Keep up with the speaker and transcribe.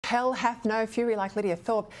hell hath no fury like Lidia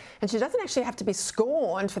Thorpe, and she doesn't actually have to be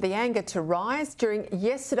scorned for the anger to rise. During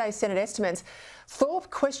yesterday's Senate estimates, Thorpe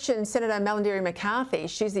questioned Senator Malarndirri McCarthy.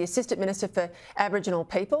 She's the Assistant Minister for Aboriginal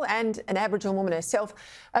People and an Aboriginal woman herself.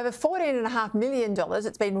 Over $14.5 million,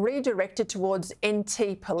 it's been redirected towards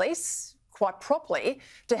NT Police, quite properly,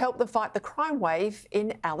 to help them fight the crime wave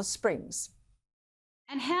in Alice Springs.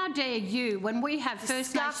 And how dare you, when we have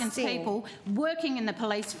First Nations people working in the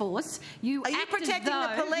police force, are you protecting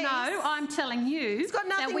the police? No, I'm telling you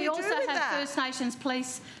that we also have First Nations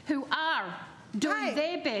police who are doing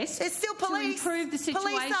their best to improve the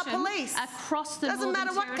situation across the Northern Territory. Doesn't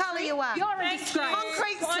matter what colour you are. You're a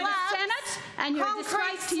disgrace to the Senate and you're a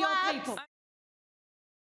disgrace to your people.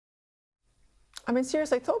 I mean,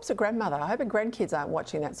 seriously, Thorpe's a grandmother. I hope her grandkids aren't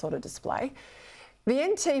watching that sort of display. The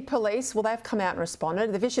NT Police, well, they've come out and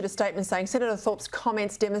responded. They've issued a statement saying Senator Thorpe's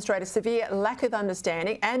comments demonstrate a severe lack of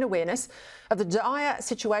understanding and awareness of the dire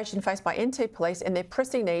situation faced by NT Police and their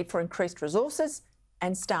pressing need for increased resources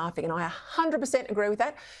and staffing. And I 100% agree with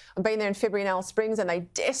that. I've been there in February in Alice Springs and they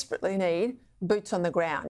desperately need boots on the ground.